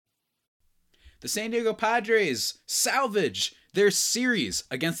The San Diego Padres salvage their series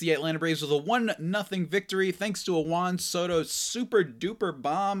against the Atlanta Braves with a 1-0 victory thanks to a Juan Soto super duper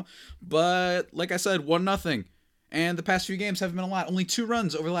bomb. But like I said, 1-0. And the past few games haven't been a lot. Only 2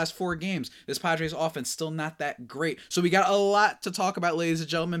 runs over the last 4 games. This Padres offense still not that great. So we got a lot to talk about, ladies and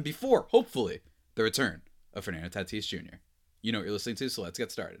gentlemen, before, hopefully, the return of Fernando Tatis Jr. You know what you're listening to, so let's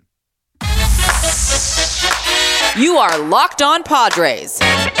get started. You are Locked On Padres,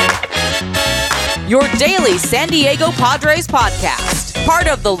 your daily San Diego Padres podcast. Part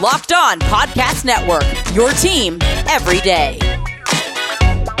of the Locked On Podcast Network, your team every day.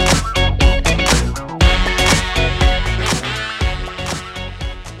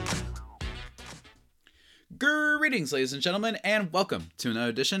 Greetings, ladies and gentlemen, and welcome to another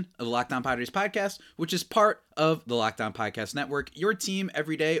edition of the Locked On Padres podcast, which is part of the Locked On Podcast Network, your team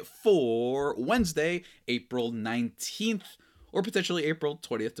every day for Wednesday, April 19th, or potentially April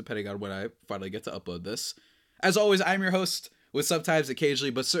 20th, depending on when I finally get to upload this. As always, I'm your host, with sometimes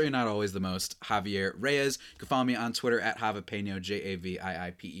occasionally, but certainly not always the most, Javier Reyes. You can follow me on Twitter at Javipeno,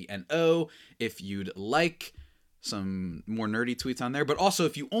 Javiiipeno, if you'd like some more nerdy tweets on there, but also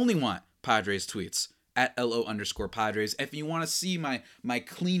if you only want Padres tweets, at LO_Padres. If you want to see my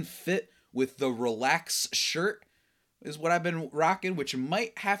clean fit with the relax shirt is what I've been rocking, which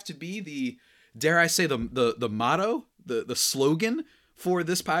might have to be the, dare I say, the motto, the slogan for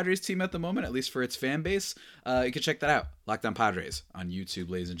this Padres team at the moment, at least for its fan base. You can check that out. Locked On Padres on YouTube,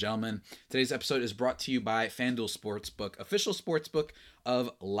 ladies and gentlemen. Today's episode is brought to you by FanDuel Sportsbook, official sportsbook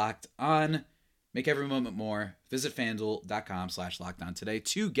of Locked On. Make every moment more. Visit FanDuel.com/LockedOn today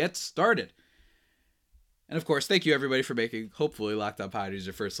to get started. And of course, thank you everybody for making, hopefully, Locked On Padres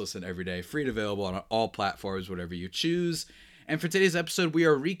your first listen every day. Free and available on all platforms, whatever you choose. And for today's episode, we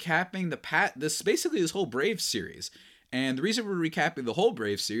are recapping this whole Braves series. And the reason we're recapping the whole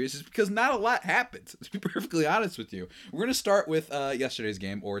Braves series is because not a lot happened, to be perfectly honest with you. We're going to start with yesterday's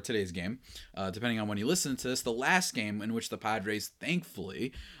game, or today's game, depending on when you listen to this. The last game in which the Padres,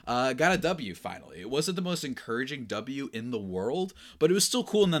 thankfully, got a W finally. It wasn't the most encouraging W in the world, but it was still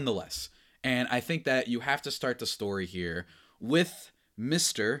cool nonetheless. And I think that you have to start the story here with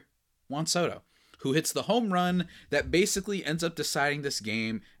Mr. Juan Soto, who hits the home run that basically ends up deciding this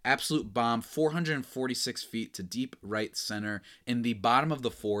game. Absolute bomb, 446 feet to deep right center in the bottom of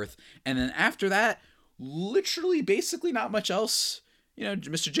the 4th. And then after that, literally basically not much else. You know,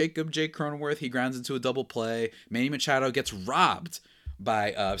 Mr. Jacob J. Cronenworth, he grounds into a double play. Manny Machado gets robbed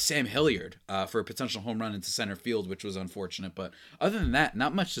by Sam Hilliard for a potential home run into center field, which was unfortunate. But other than that,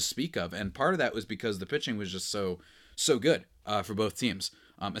 not much to speak of. And part of that was because the pitching was just so good for both teams,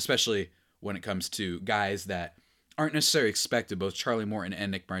 especially when it comes to guys that aren't necessarily expected, both Charlie Morton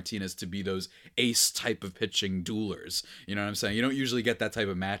and Nick Martinez, to be those ace type of pitching duelers. You know what I'm saying? You don't usually get that type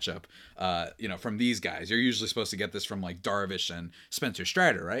of matchup, from these guys. You're usually supposed to get this from like Darvish and Spencer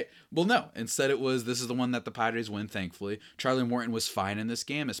Strider, right? Well, no. Instead, this is the one that the Padres win, thankfully. Charlie Morton was fine in this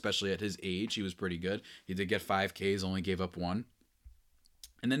game, especially at his age. He was pretty good. He did get 5 Ks, only gave up 1.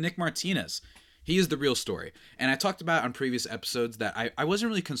 And then Nick Martinez. He is the real story. And I talked about on previous episodes that I wasn't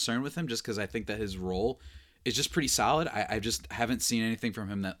really concerned with him just because I think that his role is just pretty solid. I just haven't seen anything from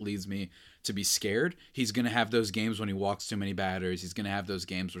him that leads me to be scared. He's going to have those games when he walks too many batters. He's going to have those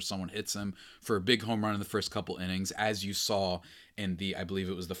games where someone hits him for a big home run in the first couple innings, as you saw in I believe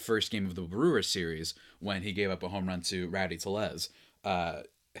it was the first game of the Brewers series when he gave up a home run to Rowdy Tellez.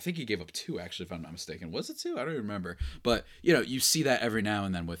 I think he gave up 2, actually, if I'm not mistaken. Was it 2? I don't even remember. But, you see that every now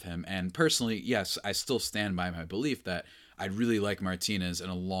and then with him. And personally, yes, I still stand by my belief that I'd really like Martinez in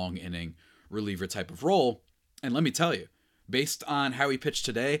a long inning reliever type of role. And let me tell you, based on how he pitched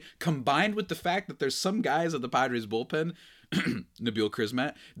today, combined with the fact that there's some guys at the Padres bullpen, Nabil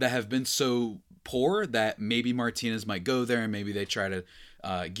Crismatt, that have been so poor that maybe Martinez might go there and maybe they try to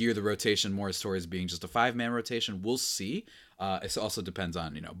gear the rotation more towards being just a 5-man rotation. We'll see. It also depends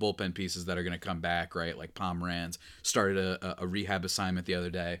on, bullpen pieces that are going to come back, right? Like Pomeranz started a rehab assignment the other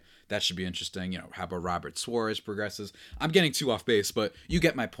day. That should be interesting. How about Robert Suarez progresses? I'm getting too off base, but you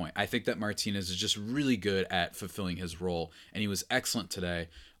get my point. I think that Martinez is just really good at fulfilling his role, and he was excellent today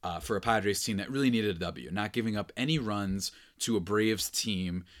for a Padres team that really needed a W, not giving up any runs to a Braves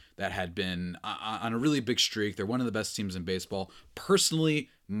team that had been on a really big streak. They're one of the best teams in baseball. Personally,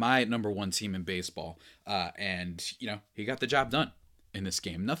 my number 1 team in baseball. And he got the job done in this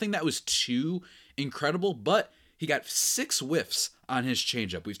game. Nothing that was too incredible, but he got 6 whiffs on his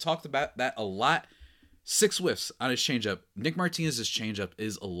changeup. We've talked about that a lot. 6 whiffs on his changeup. Nick Martinez's changeup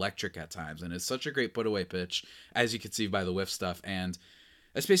is electric at times, and it's such a great put-away pitch, as you can see by the whiff stuff. And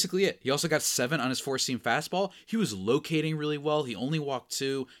That's basically it. He also got 7 on his four-seam fastball. He was locating really well. He only walked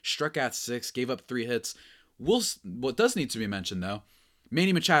 2, struck out 6, gave up 3 hits. What does need to be mentioned, though,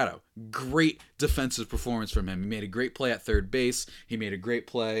 Manny Machado, great defensive performance from him. He made a great play at third base. He made a great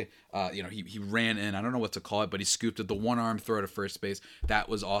play. He ran in. I don't know what to call it, but he scooped it. The one-arm throw to first base. That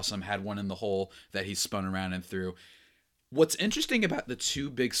was awesome. Had one in the hole that he spun around and threw. What's interesting about the 2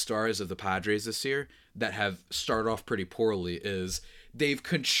 big stars of the Padres this year that have started off pretty poorly is they've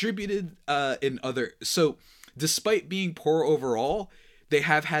contributed in other... So despite being poor overall, they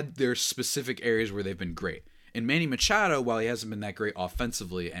have had their specific areas where they've been great. And Manny Machado, while he hasn't been that great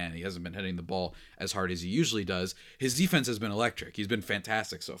offensively and he hasn't been hitting the ball as hard as he usually does, his defense has been electric. He's been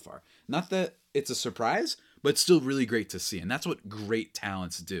fantastic so far. Not that it's a surprise, but it's still really great to see. And that's what great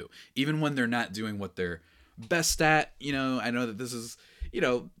talents do. Even when they're not doing what they're best at, I know that this is,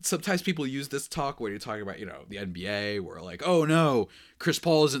 sometimes people use this talk when you're talking about, the NBA, where like, oh no, Chris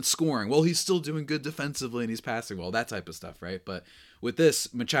Paul isn't scoring. Well, he's still doing good defensively and he's passing well, that type of stuff, right? But with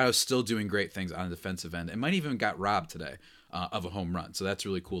this, Machado's still doing great things on the defensive end and might even got robbed today of a home run. So that's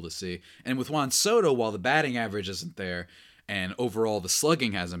really cool to see. And with Juan Soto, while the batting average isn't there and overall the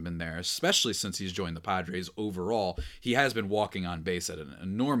slugging hasn't been there, especially since he's joined the Padres overall, he has been walking on base at an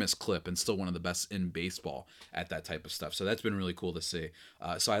enormous clip and still one of the best in baseball at that type of stuff. So that's been really cool to see.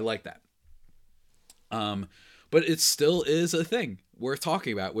 So I like that. But it still is a thing worth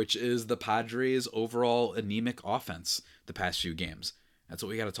talking about, which is the Padres' overall anemic offense the past few games. That's what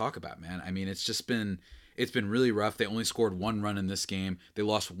we got to talk about, man. I mean, it's been really rough. They only scored 1 run in this game. They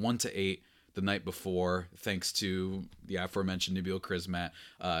lost 1-8 the night before, thanks to the aforementioned Nabil Crismatt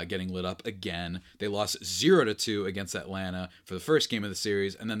getting lit up again. They lost 0-2 against Atlanta for the first game of the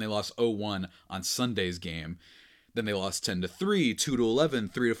series, and then they lost 0-1 on Sunday's game. Then they lost 10-3,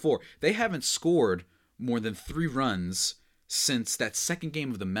 2-11, 3-4. They haven't scored more than 3 runs since that second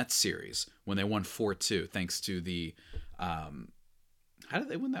game of the Mets series when they won 4-2, thanks to the how did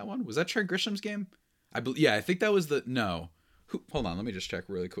they win that one? Was that Trent Grisham's game? I think that was hold on, let me just check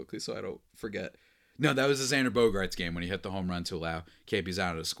really quickly so I don't forget. No, that was the Xander Bogaerts game when he hit the home run to allow KB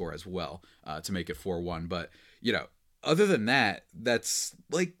Zana to score as well to make it 4-1. But, other than that, that's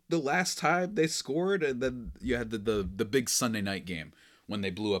like the last time they scored. And then you had the big Sunday night game when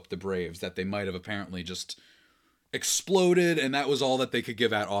they blew up the Braves that they might have apparently just exploded, and that was all that they could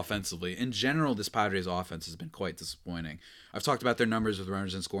give out offensively. In general, this Padres offense has been quite disappointing. I've talked about their numbers with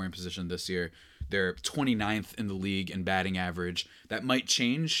runners in scoring position this year. They're 29th in the league in batting average. That might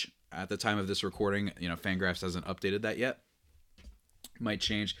change at the time of this recording. Fangraphs hasn't updated that yet. Might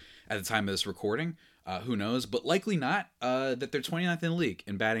change at the time of this recording. Who knows? But likely not that they're 29th in the league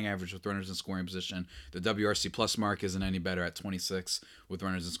in batting average with runners in scoring position. The WRC plus mark isn't any better at 26 with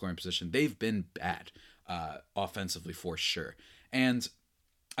runners in scoring position. They've been bad offensively for sure. And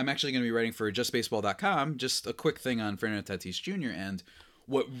I'm actually going to be writing for justbaseball.com, just a quick thing on Fernando Tatis Jr. And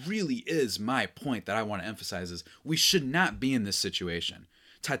what really is my point that I want to emphasize is we should not be in this situation.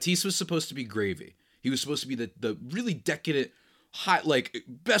 Tatis was supposed to be gravy. He was supposed to be the really decadent, hot, like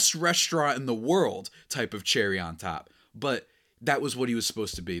best restaurant in the world type of cherry on top. But that was what he was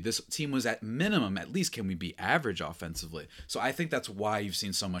supposed to be. This team was at minimum, at least can we be average offensively? So I think that's why you've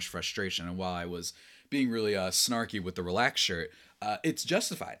seen so much frustration. And while I was being really snarky with the relaxed shirt, it's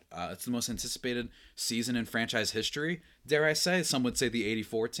justified. It's the most anticipated season in franchise history, dare I say. Some would say the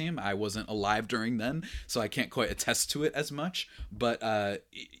 84 team. I wasn't alive during then, so I can't quite attest to it as much. But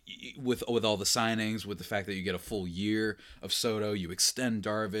with all the signings, with the fact that you get a full year of Soto, you extend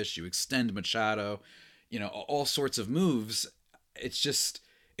Darvish, you extend Machado, all sorts of moves,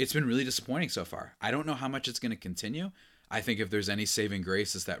 it's been really disappointing so far. I don't know how much it's going to continue. I think if there's any saving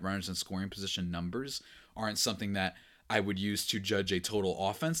grace is that runners in scoring position numbers aren't something that I would use to judge a total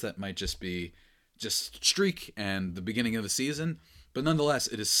offense. That might just be streak and the beginning of the season. But nonetheless,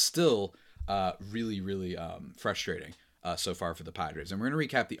 it is still really, really frustrating so far for the Padres. And we're going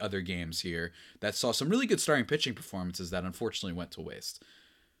to recap the other games here that saw some really good starting pitching performances that unfortunately went to waste.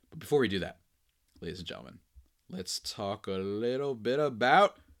 But before we do that, ladies and gentlemen, let's talk a little bit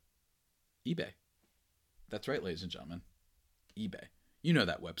about eBay. That's right, ladies and gentlemen. eBay. You know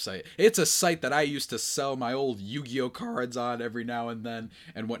that website. It's a site that I used to sell my old Yu-Gi-Oh cards on every now and then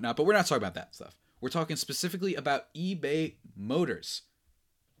and whatnot, but we're not talking about that stuff. We're talking specifically about eBay Motors.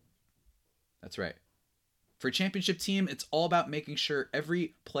 That's right. For a championship team, it's all about making sure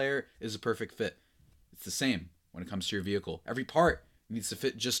every player is a perfect fit. It's the same when it comes to your vehicle. Every part needs to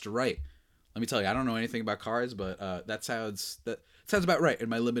fit just right. Let me tell you, I don't know anything about cars, but that sounds about right in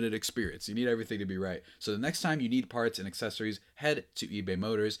my limited experience. You need everything to be right. So the next time you need parts and accessories, head to eBay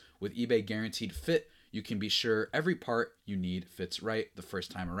Motors. With eBay Guaranteed Fit, you can be sure every part you need fits right the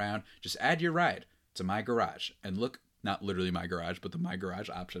first time around. Just add your ride to My Garage and look, not literally My Garage, but the My Garage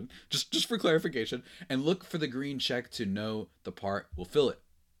option, just for clarification, and look for the green check to know the part will fill it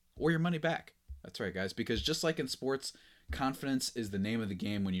or your money back. That's right, guys, because just like in sports, confidence is the name of the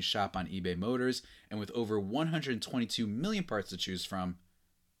game when you shop on eBay Motors, and with over 122 million parts to choose from,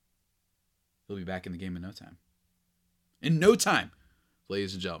 you'll be back in the game in no time. In no time,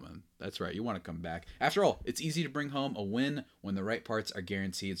 ladies and gentlemen. That's right, you want to come back. After all, it's easy to bring home a win when the right parts are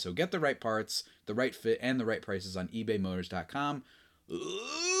guaranteed. So get the right parts, the right fit, and the right prices on ebaymotors.com.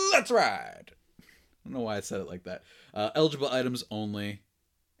 Let's ride! I don't know why I said it like that. Eligible items only,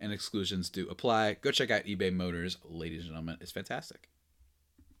 and exclusions do apply. Go check out eBay Motors, ladies and gentlemen. It's fantastic.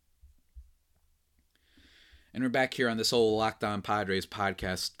 And we're back here on this whole Locked On Padres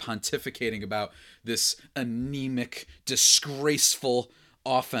podcast, pontificating about this anemic, disgraceful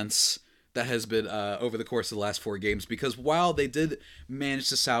offense that has been over the course of the last 4 games. Because while they did manage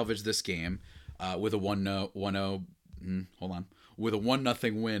to salvage this game with a 1-0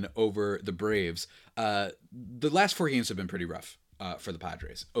 win over the Braves, the last 4 games have been pretty rough for the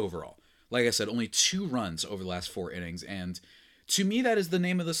Padres overall. Like I said, only 2 runs over the last 4 innings, and to me, that is the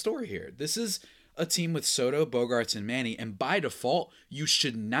name of the story here. This is a team with Soto, Bogarts, and Manny, and by default, you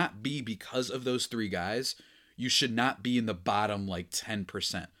should not be, because of those 3 guys, you should not be in the bottom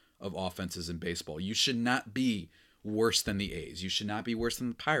 10% of offenses in baseball. You should not be worse than the A's. You should not be worse than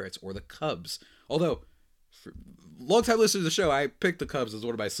the Pirates or the Cubs. Although, for long-time listeners of the show, I picked the Cubs as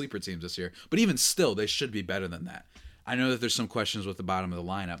one of my sleeper teams this year, but even still, they should be better than that. I know that there's some questions with the bottom of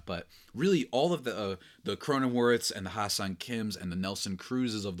the lineup, but really all of the Cronenworths and the Ha-Seong Kims and the Nelson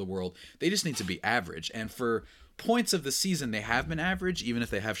Cruzes of the world, they just need to be average. And for points of the season, they have been average, even if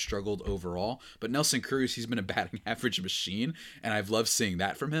they have struggled overall. But Nelson Cruz, he's been a batting average machine, and I've loved seeing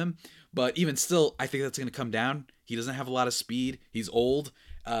that from him. But even still, I think that's going to come down. He doesn't have a lot of speed. He's old.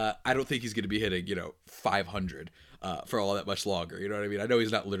 I don't think he's going to be hitting, 500 for all that much longer. You know what I mean? I know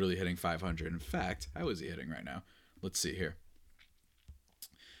he's not literally hitting 500. In fact, how is he hitting right now? Let's see here.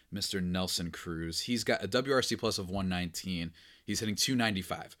 Mr. Nelson Cruz. He's got a WRC plus of 119. He's hitting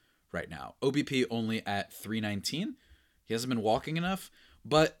 295 right now. OBP only at 319. He hasn't been walking enough,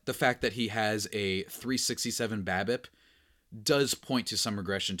 but the fact that he has a 367 BABIP does point to some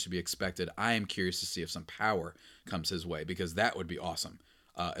regression to be expected. I am curious to see if some power comes his way, because that would be awesome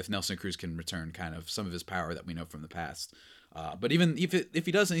if Nelson Cruz can return kind of some of his power that we know from the past. But even if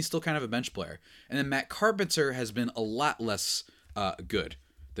he doesn't, he's still kind of a bench player. And then Matt Carpenter has been a lot less good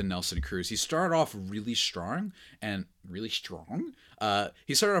than Nelson Cruz. He started off really strong. He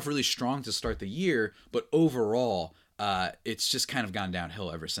started off really strong to start the year, but overall, it's just kind of gone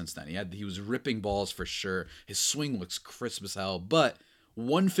downhill ever since then. He was ripping balls for sure. His swing looks crisp as hell, but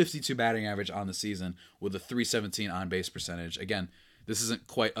 152 batting average on the season with a 317 on base percentage. Again, this isn't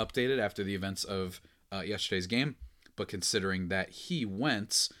quite updated after the events of yesterday's game. But considering that he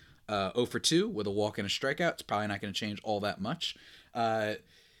went 0 for 2 with a walk and a strikeout, it's probably not going to change all that much.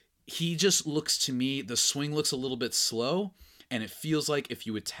 He just looks, to me, the swing looks a little bit slow, and it feels like if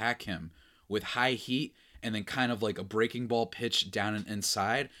you attack him with high heat and then kind of like a breaking ball pitch down and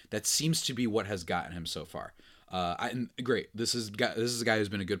inside, that seems to be what has gotten him so far. Great. This is a guy who's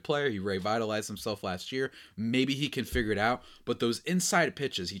been a good player. He revitalized himself last year. Maybe he can figure it out. But those inside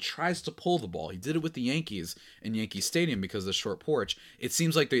pitches, he tries to pull the ball. He did it with the Yankees in Yankee Stadium because of the short porch. It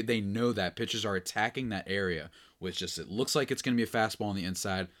seems like they know that pitchers are attacking that area, which just, it looks like it's going to be a fastball on the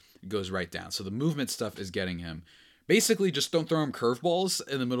inside. It goes right down. So the movement stuff is getting him. Basically, just don't throw him curveballs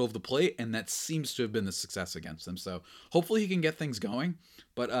in the middle of the plate, and that seems to have been the success against him. So hopefully he can get things going.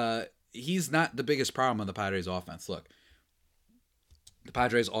 But he's not the biggest problem on the Padres offense. Look, the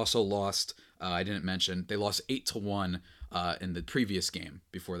Padres also lost, I didn't mention, they lost 8-1 in the previous game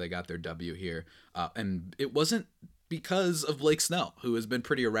before they got their W here. And it wasn't because of Blake Snell, who has been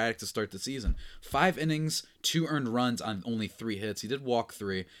pretty erratic to start the season. 5 innings, 2 earned runs on only 3 hits. He did walk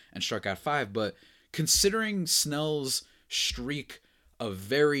 3 and struck out 5, but considering Snell's streak of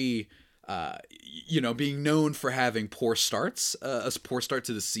very... being known for having poor starts, a poor start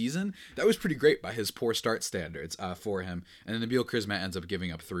to the season, that was pretty great by his poor start standards for him. And then Nabil Crismatt ends up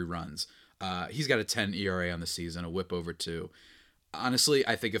giving up 3 runs. He's got a 10 ERA on the season, a whip over 2. Honestly,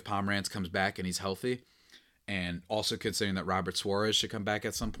 I think if Pomeranz comes back and he's healthy, and also considering that Robert Suarez should come back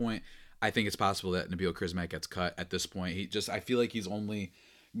at some point, I think it's possible that Nabil Crismatt gets cut at this point. I feel like he's only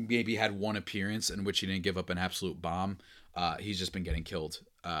maybe had 1 appearance in which he didn't give up an absolute bomb. He's just been getting killed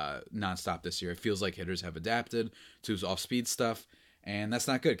nonstop this year. It feels like hitters have adapted to his off-speed stuff, and that's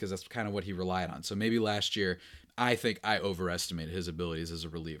not good because that's kind of what he relied on. So maybe last year, I think I overestimated his abilities as a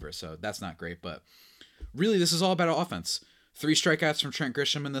reliever, so that's not great. But really, this is all about offense. 3 strikeouts from Trent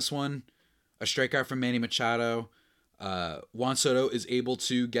Grisham in this one, a strikeout from Manny Machado. Juan Soto is able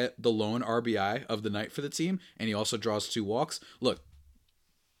to get the lone RBI of the night for the team, and he also draws 2 walks. Look,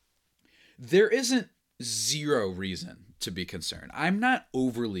 there isn't zero reason to be concerned. I'm not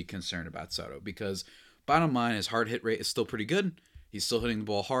overly concerned about Soto because bottom line, his hard hit rate is still pretty good. He's still hitting the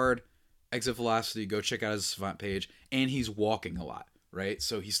ball hard. Exit velocity, go check out his Savant page, and he's walking a lot, right?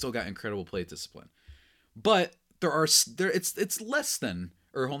 So he's still got incredible plate discipline. But it's less than,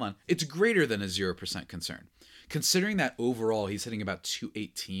 or hold on, it's greater than a 0% concern. Considering that overall he's hitting about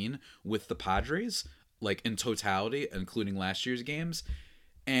 218 with the Padres, like in totality, including last year's games,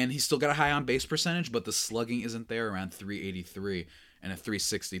 and he's still got a high on base percentage, but the slugging isn't there, around 383 and a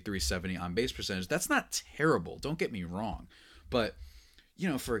 360, 370 on base percentage. That's not terrible, don't get me wrong. But, you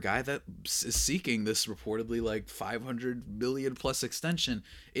know, for a guy that is seeking this reportedly like 500 million plus extension,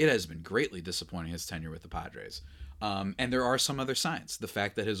 it has been greatly disappointing, his tenure with the Padres. And there are some other signs. The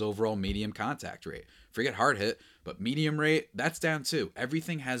fact that his overall medium contact rate, forget hard hit, but medium rate, that's down too.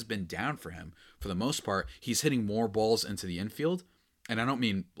 Everything has been down for him for the most part. He's hitting more balls into the infield. And I don't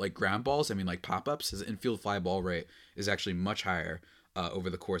mean like ground balls, I mean like pop-ups. His infield fly ball rate is actually much higher over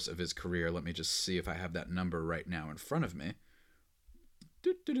the course of his career. Let me just see if I have that number right now in front of me.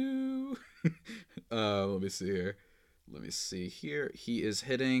 Let me see here. Let me see here. He is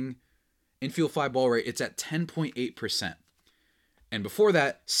hitting infield fly ball rate. It's at 10.8%. And before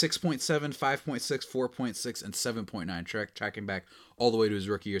that, 6.7, 5.6, 4.6, and 7.9, tracking back all the way to his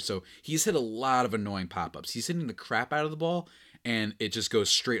rookie year. So he's hit a lot of annoying pop-ups. He's hitting the crap out of the ball, and it just goes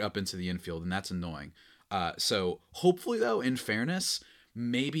straight up into the infield, and that's annoying. So hopefully, though, in fairness,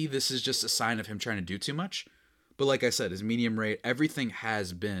 maybe this is just a sign of him trying to do too much. But like I said, his medium rate, everything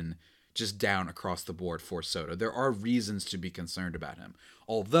has been just down across the board for Soto. There are reasons to be concerned about him.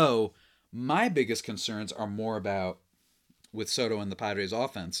 Although, my biggest concerns are more about with Soto and the Padres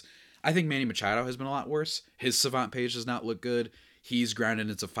offense. I think Manny Machado has been a lot worse. His Savant page does not look good. He's grounded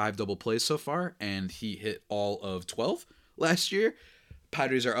into 5 double plays so far, and he hit all of 12 last year.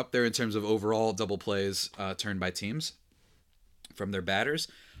 Padres are up there in terms of overall double plays turned by teams from their batters.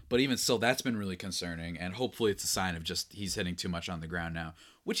 But even still, that's been really concerning, and hopefully it's a sign of just he's hitting too much on the ground now,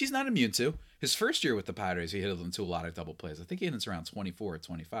 which he's not immune to. His first year with the Padres, he hit into a lot of double plays. I think he hit into around 24 or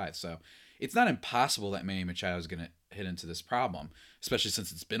 25, so it's not impossible that Manny Machado is going to hit into this problem, especially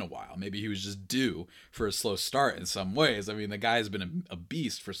since it's been a while. Maybe he was just due for a slow start in some ways. I mean, the guy has been a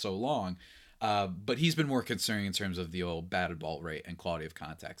beast for so long, but he's been more concerning in terms of the old batted ball rate and quality of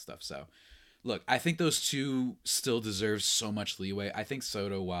contact stuff, so look, I think those two still deserve so much leeway. I think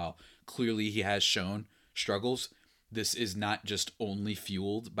Soto, while clearly he has shown struggles, this is not just only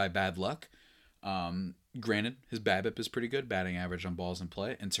fueled by bad luck. Granted, his BABIP is pretty good, batting average on balls in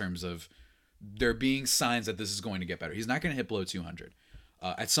play, in terms of there being signs that this is going to get better. He's not going to hit below 200.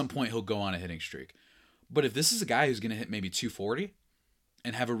 At some point, he'll go on a hitting streak. But if this is a guy who's going to hit maybe 240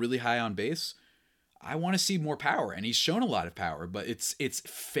 and have a really high on base, I want to see more power, and he's shown a lot of power, but it's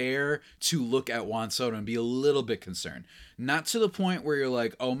fair to look at Juan Soto and be a little bit concerned. Not to the point where you're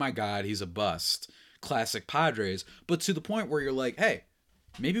like, oh my God, he's a bust, classic Padres, but to the point where you're like, hey,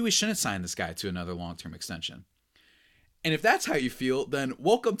 maybe we shouldn't sign this guy to another long-term extension. And if that's how you feel, then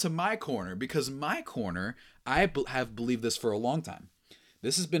welcome to my corner, because my corner, I have believed this for a long time.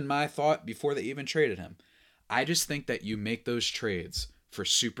 This has been my thought before they even traded him. I just think that you make those trades for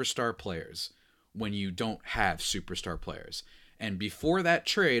superstar players when you don't have superstar players. And before that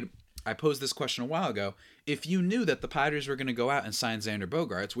trade, I posed this question a while ago. If you knew that the Padres were going to go out and sign Xander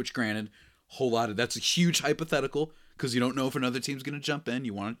Bogaerts, which granted, that's a huge hypothetical because you don't know if another team's going to jump in.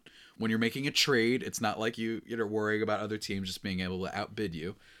 You want, when you're making a trade, it's not like you're worrying about other teams just being able to outbid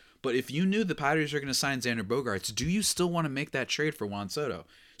you. But if you knew the Padres were going to sign Xander Bogaerts, do you still want to make that trade for Juan Soto?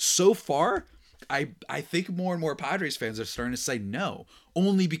 So far, I think more and more Padres fans are starting to say no,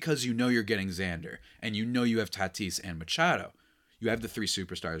 only because you know you're getting Xander, and you know you have Tatis and Machado. You have the 3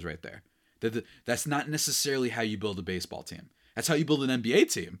 superstars right there. That's not necessarily how you build a baseball team. That's how you build an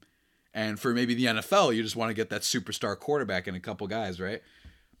NBA team. And for maybe the NFL, you just want to get that superstar quarterback and a couple guys, right?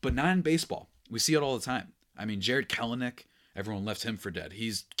 But not in baseball. We see it all the time. I mean, Jared Kelenic, everyone left him for dead.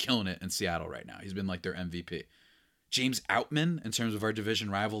 He's killing it in Seattle right now. He's been like their MVP. James Outman, in terms of our division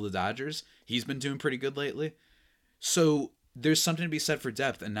rival, the Dodgers, he's been doing pretty good lately. So there's something to be said for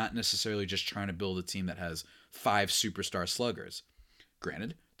depth and not necessarily just trying to build a team that has 5 superstar sluggers.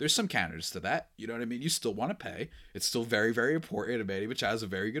 Granted, there's some counters to that. You know what I mean? You still want to pay. It's still very, very important. And Manny Machado is a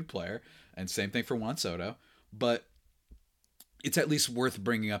very good player. And same thing for Juan Soto. But it's at least worth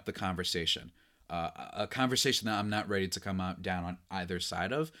bringing up the conversation. A conversation that I'm not ready to come out down on either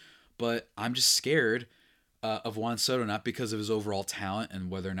side of. but I'm just scared of Juan Soto, not because of his overall talent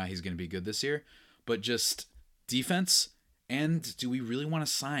and whether or not he's going to be good this year, but just defense. And do we really want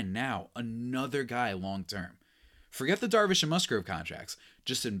to sign now another guy long term? Forget the Darvish and Musgrove contracts.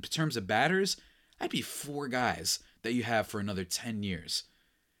 Just in terms of batters, I'd be 4 guys that you have for another 10 years.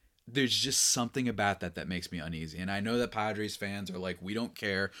 There's just something about that makes me uneasy. And I know that Padres fans are like, we don't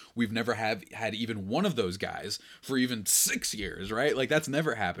care. We've never had even one of those guys for even 6 years, right? Like, that's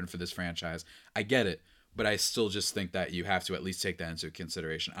never happened for this franchise. I get it, but I still just think that you have to at least take that into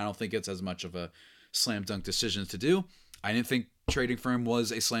consideration. I don't think it's as much of a slam dunk decision to do. I didn't think trading for him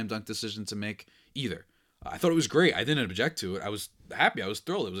was a slam dunk decision to make either. I thought it was great. I didn't object to it. I was happy. I was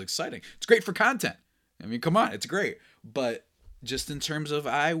thrilled. It was exciting. It's great for content. I mean, come on, it's great. But just in terms of,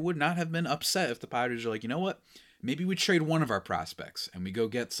 I would not have been upset if the Padres are like, you know what? Maybe we trade one of our prospects and we go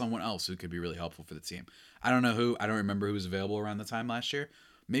get someone else who could be really helpful for the team. I don't know who. I don't remember who was available around the time last year.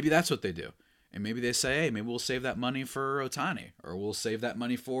 Maybe that's what they do. And maybe they say, hey, maybe we'll save that money for Ohtani, or we'll save that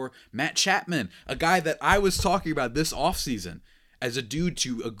money for Matt Chapman, a guy that I was talking about this offseason as a dude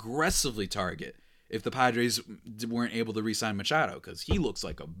to aggressively target if the Padres weren't able to re-sign Machado, because he looks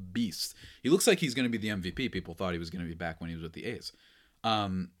like a beast. He looks like he's going to be the MVP. People thought he was going to be back when he was with the A's.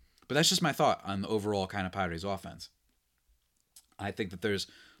 But that's just my thought on the overall kind of Padres offense. I think that there's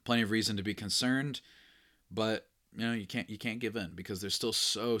plenty of reason to be concerned, but you can't give in, because there's still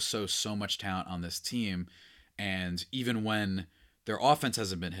so much talent on this team. And even when their offense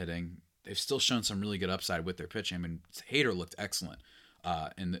hasn't been hitting, they've still shown some really good upside with their pitching. I mean, Hader looked excellent.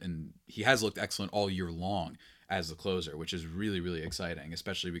 And he has looked excellent all year long as the closer, which is really, really exciting,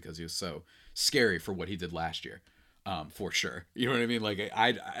 especially because he was so scary for what he did last year, for sure. You know what I mean? Like,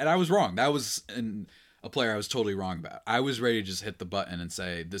 I was wrong. That was a player I was totally wrong about. I was ready to just hit the button and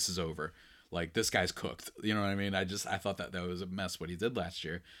say, this is over. Like, this guy's cooked. You know what I mean? I thought that was a mess what he did last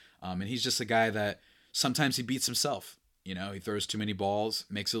year. And he's just a guy that sometimes he beats himself. You know, he throws too many balls,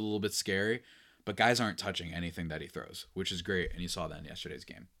 makes it a little bit scary. But guys aren't touching anything that he throws, which is great. And you saw that in yesterday's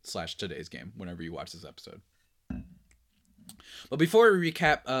game / today's game, whenever you watch this episode. But before we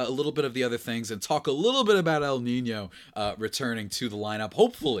recap a little bit of the other things and talk a little bit about El Nino returning to the lineup,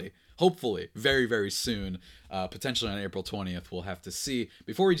 hopefully, very, very soon, potentially on April 20th, we'll have to see.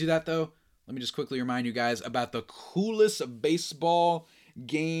 Before we do that, though, let me just quickly remind you guys about the coolest baseball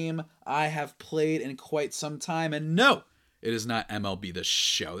game I have played in quite some time. And no, it is not MLB The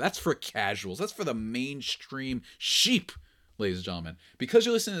Show. That's for casuals. That's for the mainstream sheep, ladies and gentlemen. Because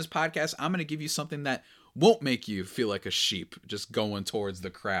you're listening to this podcast, I'm going to give you something that won't make you feel like a sheep just going towards the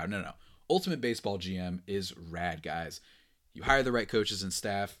crowd. No. Ultimate Baseball GM is rad, guys. You hire the right coaches and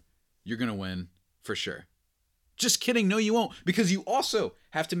staff, you're going to win for sure. Just kidding. No, you won't. Because you also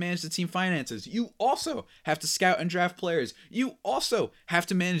have to manage the team finances. You also have to scout and draft players. You also have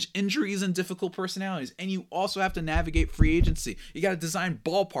to manage injuries and difficult personalities. And you also have to navigate free agency. You got to design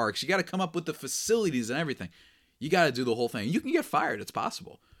ballparks. You got to come up with the facilities and everything. You got to do the whole thing. You can get fired. It's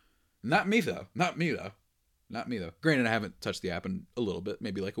possible. Not me, though. Granted, I haven't touched the app in a little bit,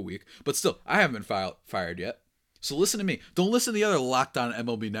 maybe like a week. But still, I haven't been fired yet. So listen to me. Don't listen to the other Locked On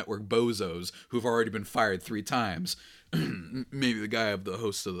MLB Network bozos who've already been fired 3 times. Maybe the guy of the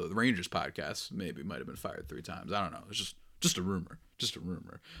host of the Rangers podcast might have been fired 3 times. I don't know. It's just a rumor.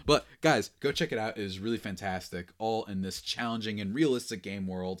 But guys, go check it out. It is really fantastic. All in this challenging and realistic game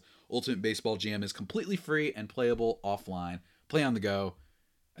world. Ultimate Baseball GM is completely free and playable offline. Play on the go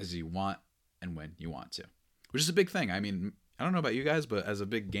as you want and when you want to, which is a big thing. I mean, I don't know about you guys, but as a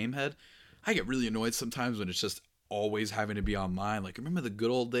big game head, I get really annoyed sometimes when it's just always having to be online. Like, remember the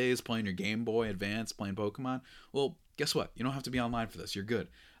good old days playing your Game Boy Advance, playing Pokemon? Well, guess what? You don't have to be online for this. You're good.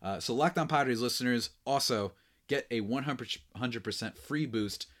 So Locked On Padres listeners also get a 100% free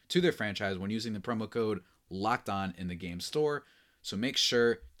boost to their franchise when using the promo code Locked On in the game store. So make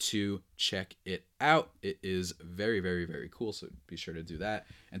sure to check it out. It is very, very, very cool. So be sure to do that.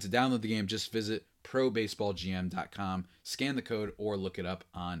 And to download the game, just visit probaseballgm.com, scan the code, or look it up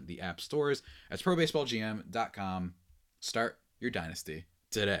on the app stores. That's probaseballgm.com. Start your dynasty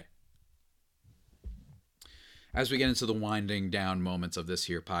today. As we get into the winding down moments of this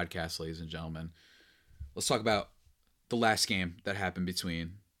here podcast, ladies and gentlemen, let's talk about the last game that happened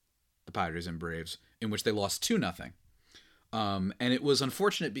between the Padres and Braves, in which they lost 2-0. And it was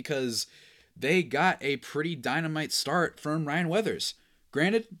unfortunate because they got a pretty dynamite start from Ryan Weathers.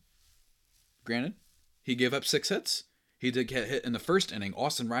 Granted, he gave up 6 hits. He did get hit in the first inning.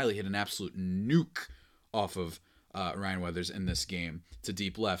 Austin Riley hit an absolute nuke off of Ryan Weathers in this game to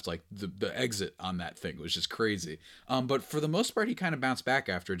deep left. Like, the exit on that thing was just crazy. But for the most part, he kind of bounced back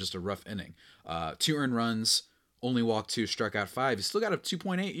after just a rough inning. 2 earned runs, only walked 2, struck out 5. He's still got a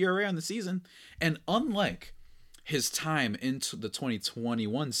 2.8 ERA on the season. And unlike his time into the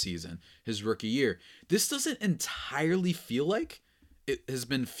 2021 season, his rookie year, this doesn't entirely feel like it has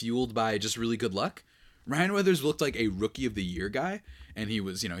been fueled by just really good luck. Ryan Weathers looked like a rookie of the year guy, and he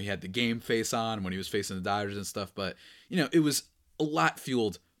was, he had the game face on when he was facing the Dodgers and stuff, but, it was a lot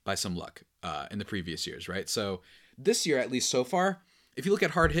fueled by some luck in the previous years, right? So this year, at least so far, if you look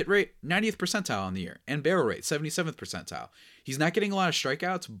at hard hit rate, 90th percentile on the year, and barrel rate, 77th percentile. He's not getting a lot of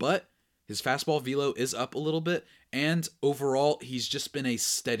strikeouts, but his fastball velo is up a little bit, and overall, he's just been a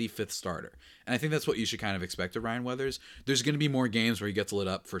steady fifth starter. And I think that's what you should kind of expect of Ryan Weathers. There's going to be more games where he gets lit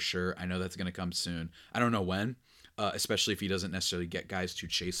up for sure. I know that's going to come soon. I don't know when, especially if he doesn't necessarily get guys to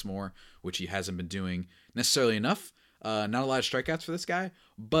chase more, which he hasn't been doing necessarily enough. Not a lot of strikeouts for this guy,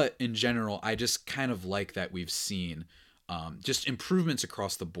 but in general, I just kind of like that we've seen just improvements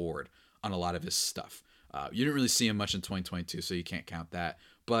across the board on a lot of his stuff. You didn't really see him much in 2022, so you can't count that.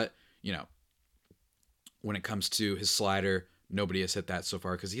 But, when it comes to his slider, nobody has hit that so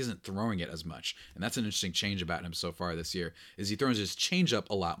far because he isn't throwing it as much. And that's an interesting change about him so far this year, is he throws his changeup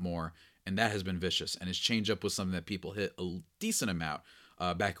a lot more, and that has been vicious. And his changeup was something that people hit a decent amount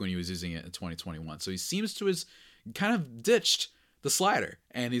back when he was using it in 2021. So he seems to have kind of ditched the slider,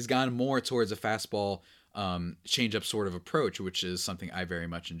 and he's gone more towards a fastball changeup sort of approach, which is something I very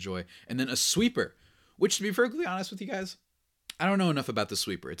much enjoy. And then a sweeper, which, to be perfectly honest with you guys, I don't know enough about the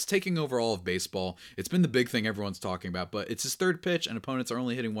sweeper. It's taking over all of baseball. It's been the big thing everyone's talking about, but it's his third pitch, and opponents are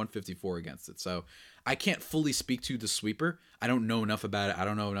only hitting 154 against it. So I can't fully speak to the sweeper. I don't know enough about it. I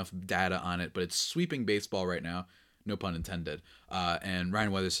don't know enough data on it, but it's sweeping baseball right now. No pun intended. And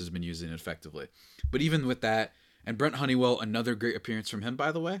Ryan Weathers has been using it effectively. But even with that, and Brent Honeywell, another great appearance from him,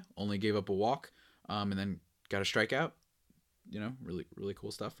 by the way, only gave up a walk and then got a strikeout. Really, really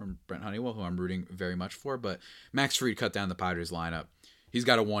cool stuff from Brent Honeywell, who I'm rooting very much for. But Max Fried cut down the Padres lineup. He's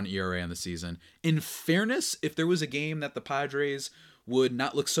got a 1 ERA on the season. In fairness, if there was a game that the Padres would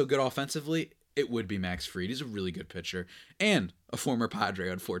not look so good offensively, it would be Max Fried. He's a really good pitcher and a former Padre,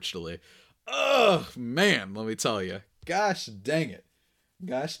 unfortunately. Oh, man, let me tell you. Gosh dang it.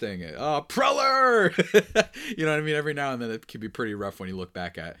 Oh, Preller! You know what I mean? Every now and then it can be pretty rough when you look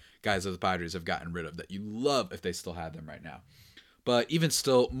back at guys that the Padres have gotten rid of that you love if they still have them right now. But even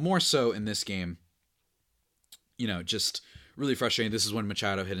still, more so in this game, just really frustrating. This is when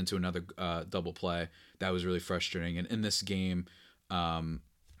Machado hit into another double play. That was really frustrating. And in this game, also,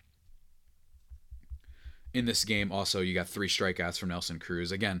 you got 3 strikeouts from Nelson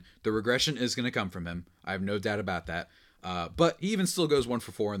Cruz. Again, the regression is going to come from him. I have no doubt about that. But he even still goes 1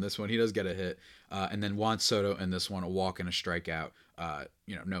 for 4 in this one. He does get a hit. And then Juan Soto in this one, a walk and a strikeout,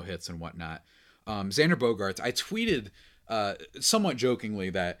 no hits and whatnot. Xander Bogaerts, I tweeted somewhat jokingly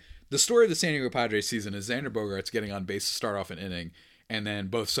that the story of the San Diego Padres season is Xander Bogaerts getting on base to start off an inning, and then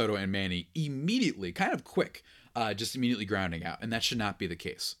both Soto and Manny immediately, kind of quick, just immediately grounding out. And that should not be the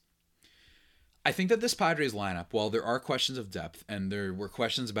case. I think that this Padres lineup, while there are questions of depth, and there were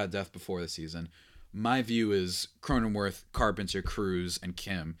questions about depth before the season, my view is Cronenworth, Carpenter, Cruz, and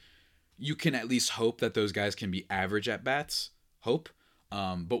Kim. You can at least hope that those guys can be average at bats. Hope.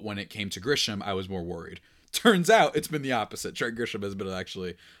 But when it came to Grisham, I was more worried. Turns out it's been the opposite. Trent Grisham has been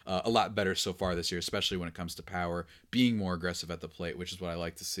actually a lot better so far this year, especially when it comes to power, being more aggressive at the plate, which is what I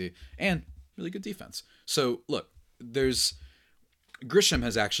like to see, and really good defense. So, look, Grisham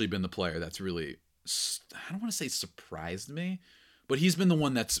has actually been the player that's really, I don't want to say surprised me, but he's been the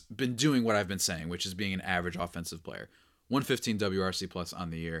one that's been doing what I've been saying, which is being an average offensive player. 115 WRC plus on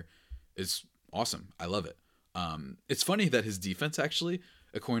the year is awesome. I love it. It's funny that his defense actually,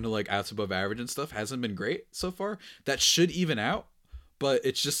 according to outs above average and stuff, hasn't been great so far. That should even out, but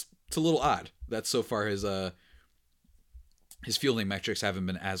it's a little odd that so far his fielding metrics haven't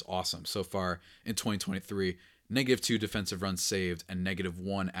been as awesome so far in 2023. -2 defensive runs saved and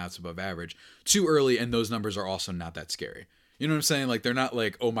 -1 outs above average. Too early, and those numbers are also not that scary. You know what I'm saying? They're not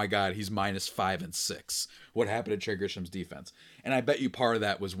oh my God, he's -5 and 6. What happened to Trey Grisham's defense? And I bet you part of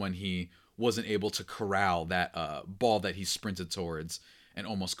that was when he wasn't able to corral that ball that he sprinted towards and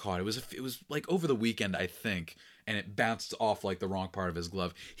almost caught. It was over the weekend, I think, and it bounced off the wrong part of his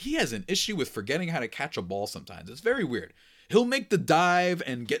glove. He has an issue with forgetting how to catch a ball sometimes. It's very weird. He'll make the dive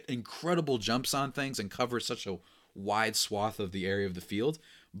and get incredible jumps on things and cover such a wide swath of the area of the field.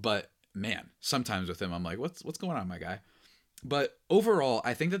 But man, sometimes with him, I'm like, what's going on, my guy? But overall,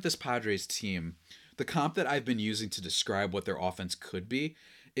 I think that this Padres team, the comp that I've been using to describe what their offense could be,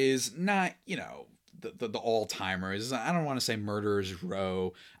 is not, the all-timers. I don't want to say murderer's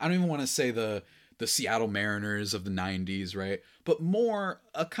row. I don't even want to say the the Seattle Mariners of the 90s, right? But more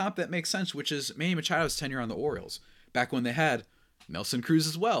a comp that makes sense, which is Manny Machado's tenure on the Orioles. Back when they had Nelson Cruz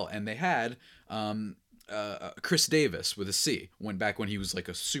as well, and they had Chris Davis with a C, when he was like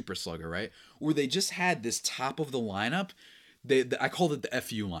a super slugger, right? Where they just had this top of the lineup. I called it the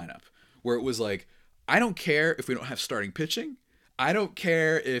FU lineup, where it was like, I don't care if we don't have starting pitching. I don't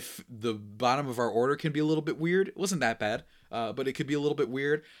care if the bottom of our order can be a little bit weird. It wasn't that bad, but it could be a little bit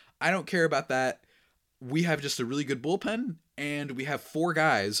weird. I don't care about that. We have just a really good bullpen, and we have 4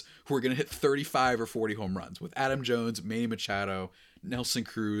 guys who are going to hit 35 or 40 home runs with Adam Jones, Manny Machado, Nelson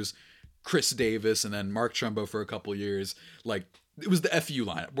Cruz, Chris Davis, and then Mark Trumbo for a couple years. Like, it was the FU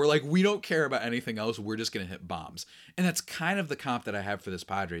lineup. We're like, we don't care about anything else. We're just going to hit bombs. And that's kind of the comp that I have for this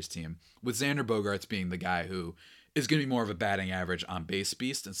Padres team, with Xander Bogaerts being the guy who is going to be more of a batting average on base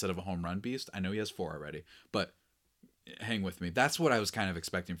beast instead of a home run beast. I know he has 4 already, but hang with me. That's what I was kind of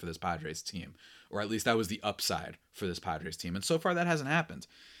expecting for this Padres team, or at least that was the upside for this Padres team. And so far that hasn't happened.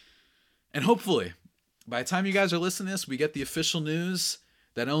 And hopefully by the time you guys are listening to this, we get the official news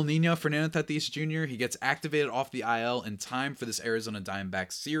that El Nino Fernando Tatis Jr., he gets activated off the IL in time for this Arizona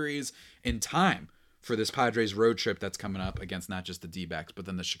Diamondbacks series, in time for this Padres road trip that's coming up against not just the D-backs, but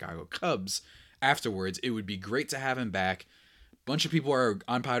then the Chicago Cubs afterwards. It would be great to have him back. A bunch of people are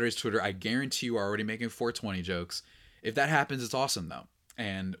on Padres Twitter, I guarantee you, are already making 420 jokes. If that happens, it's awesome, though.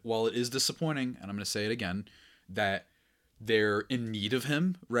 And while it is disappointing, and I'm going to say it again, that they're in need of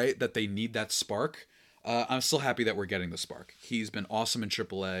him, right? That they need that spark. I'm still happy that we're getting the spark. He's been awesome in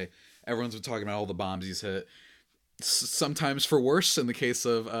AAA. Everyone's been talking about all the bombs he's hit. Sometimes for worse, in the case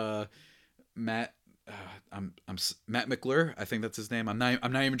of Matt McClure, I think that's his name. I'm not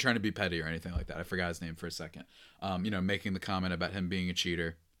even trying to be petty or anything like that. I forgot his name for a second. Making the comment about him being a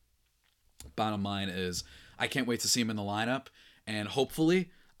cheater. Bottom line is, I can't wait to see him in the lineup, and hopefully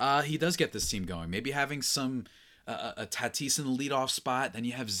he does get this team going. Maybe having some a Tatis in the leadoff spot, then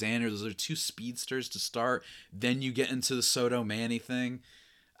you have Xander. Those are 2 speedsters to start. Then you get into the Soto Manny thing.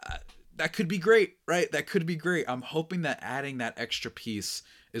 That could be great, right? That could be great. I'm hoping that adding that extra piece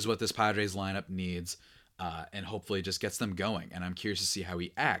is what this Padres lineup needs, and hopefully it just gets them going. And I'm curious to see how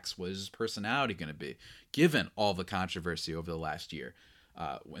he acts. What is his personality going to be, given all the controversy over the last year,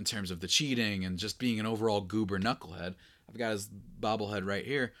 in terms of the cheating and just being an overall goober knucklehead. I've got his bobblehead right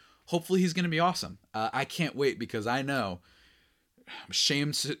here. Hopefully he's going to be awesome. I can't wait, because I know,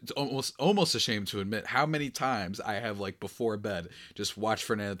 I'm almost ashamed to admit how many times I have, like, before bed, just watched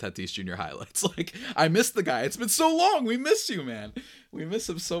Fernando Tatis Jr. highlights. Like, I miss the guy. It's been so long. We miss you, man. We miss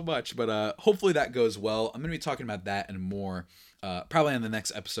him so much. But hopefully that goes well. I'm going to be talking about that and more probably in the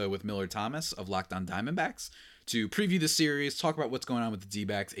next episode with Miller Thomas of Locked On Diamondbacks, to preview the series, talk about what's going on with the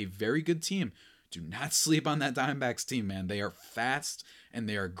D-backs. A very good team. Do not sleep on that Diamondbacks team, man. They are fast, and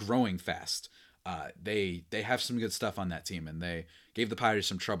they are growing fast. They have some good stuff on that team, and they gave the Padres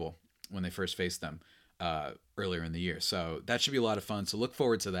some trouble when they first faced them earlier in the year. So that should be a lot of fun. So look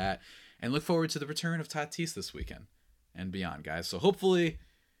forward to that, and look forward to the return of Tatis this weekend and beyond, guys. So hopefully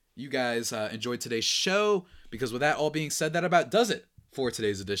you guys enjoyed today's show, because with that all being said, that about does it for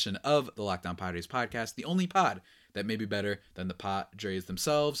today's edition of the Locked On Padres podcast, the only pod that may be better than the Padres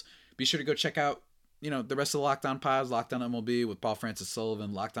themselves. Be sure to go check out, the rest of the Locked On pods, Locked On MLB with Paul Francis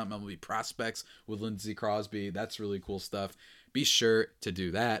Sullivan, Locked On MLB Prospects with Lindsey Crosby. That's really cool stuff. Be sure to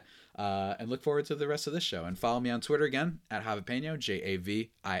do that. And look forward to the rest of this show. And follow me on Twitter again, at Javipeno,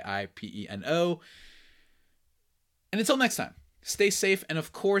 JAVIIPENO. And until next time, stay safe, and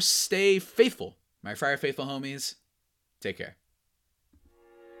of course, stay faithful. My Friar Faithful homies, take care.